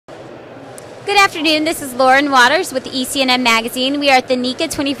Good afternoon, this is Lauren Waters with EC&M Magazine. We are at the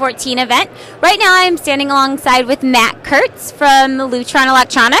NECA 2014 event. Right now I'm standing alongside with Matt Kurtz from Lutron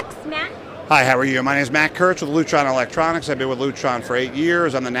Electronics. Matt? Hi, how are you? My name is Matt Kurtz with Lutron Electronics. I've been with Lutron for 8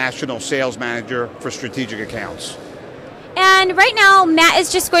 years. I'm the National Sales Manager for Strategic Accounts. And right now Matt is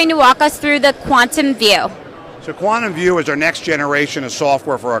just going to walk us through the Quantum View. So Quantum View is our next generation of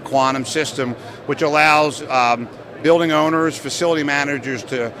software for our quantum system, which allows building owners, facility managers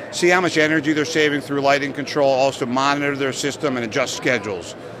to see how much energy they're saving through lighting control, also monitor their system and adjust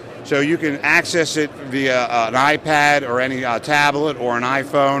schedules. So you can access it via an iPad or any tablet or an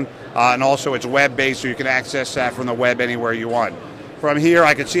iPhone, and also it's web-based, so you can access that from the web anywhere you want. From here,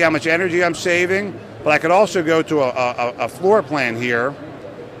 I can see how much energy I'm saving, but I could also go to a floor plan here,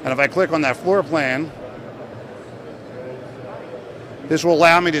 and if I click on that floor plan, this will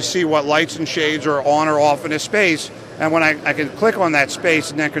allow me to see what lights and shades are on or off in a space, and when I can click on that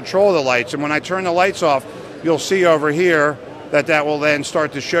space and then control the lights, and when I turn the lights off, you'll see over here that will then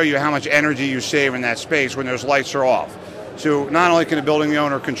start to show you how much energy you save in that space when those lights are off. So not only can the building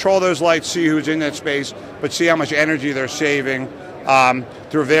owner control those lights, see who's in that space, but see how much energy they're saving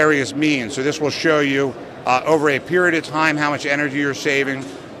through various means. So this will show you over a period of time how much energy you're saving.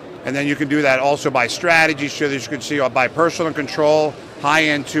 And then you can do that also by strategy, so that you can see by personal control,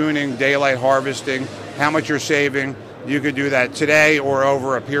 high-end tuning, daylight harvesting, how much you're saving. You could do that today or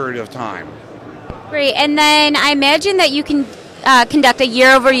over a period of time. Great, and then I imagine that you can conduct a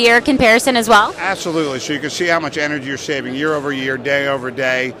year-over-year comparison as well? Absolutely, so you can see how much energy you're saving year over year, day over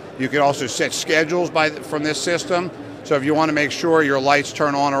day. You can also set schedules from this system. So if you want to make sure your lights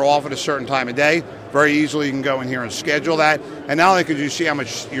turn on or off at a certain time of day, very easily you can go in here and schedule that. And not only can you see how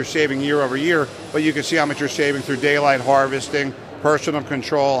much you're saving year over year, but you can see how much you're saving through daylight harvesting, personal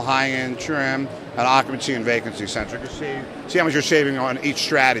control, high-end trim, and occupancy and vacancy sensor. You can see how much you're saving on each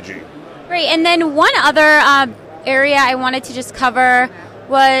strategy. Great, and then one other area I wanted to just cover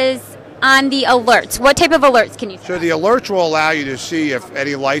was on the alerts. What type of alerts can you see? So the alerts will allow you to see if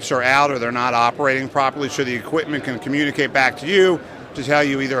any lights are out or they're not operating properly, so the equipment can communicate back to you to tell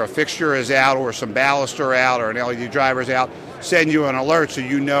you either a fixture is out or some ballast are out or an LED driver is out, send you an alert so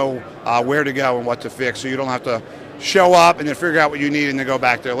you know where to go and what to fix, so you don't have to show up and then figure out what you need and then go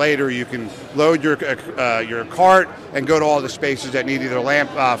back there later. You can load your cart and go to all the spaces that need either lamp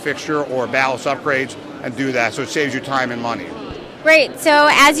fixture or ballast upgrades and do that, so it saves you time and money. Great, so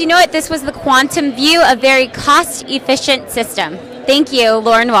as you know it, this was the Quantum View, a very cost-efficient system. Thank you,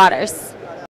 Lauren Waters.